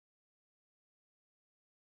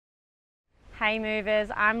Hey movers,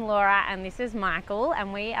 I'm Laura and this is Michael,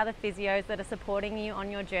 and we are the physios that are supporting you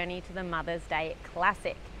on your journey to the Mother's Day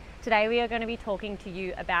Classic. Today we are going to be talking to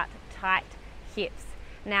you about tight hips.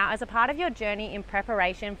 Now, as a part of your journey in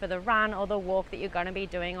preparation for the run or the walk that you're going to be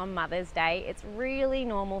doing on Mother's Day, it's really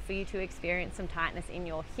normal for you to experience some tightness in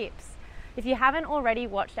your hips. If you haven't already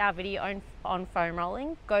watched our video on foam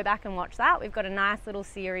rolling, go back and watch that. We've got a nice little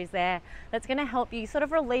series there that's going to help you sort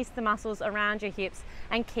of release the muscles around your hips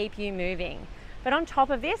and keep you moving. But on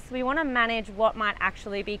top of this, we want to manage what might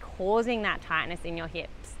actually be causing that tightness in your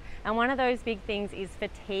hips. And one of those big things is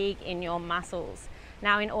fatigue in your muscles.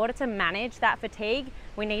 Now, in order to manage that fatigue,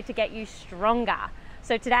 we need to get you stronger.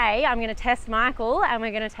 So today I'm going to test Michael and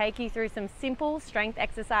we're going to take you through some simple strength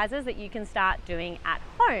exercises that you can start doing at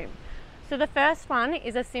home. So the first one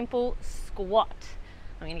is a simple squat.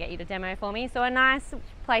 I'm going to get you to demo for me. So a nice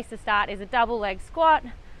place to start is a double leg squat.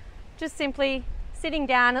 Just simply sitting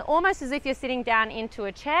down, almost as if you're sitting down into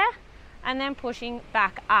a chair and then pushing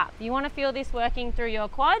back up. You want to feel this working through your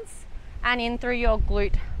quads and in through your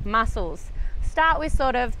glute muscles. Start with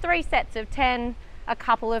sort of 3 sets of 10 a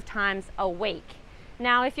couple of times a week.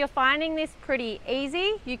 Now, if you're finding this pretty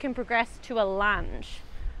easy, you can progress to a lunge.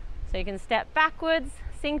 So you can step backwards,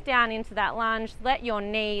 sink down into that lunge, let your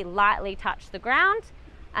knee lightly touch the ground,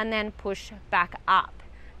 and then push back up.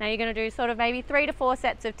 Now you're going to do sort of maybe 3 to 4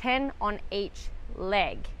 sets of 10 on each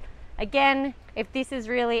leg. Again, if this is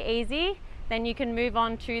really easy, then you can move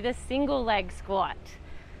on to the single leg squat.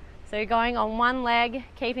 So you're going on one leg,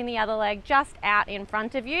 keeping the other leg just out in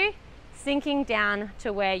front of you, sinking down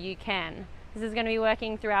to where you can. This is going to be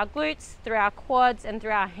working through our glutes, through our quads, and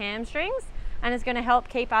through our hamstrings, and it's going to help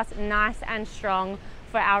keep us nice and strong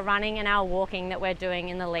for our running and our walking that we're doing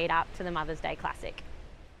in the lead up to the Mother's Day Classic.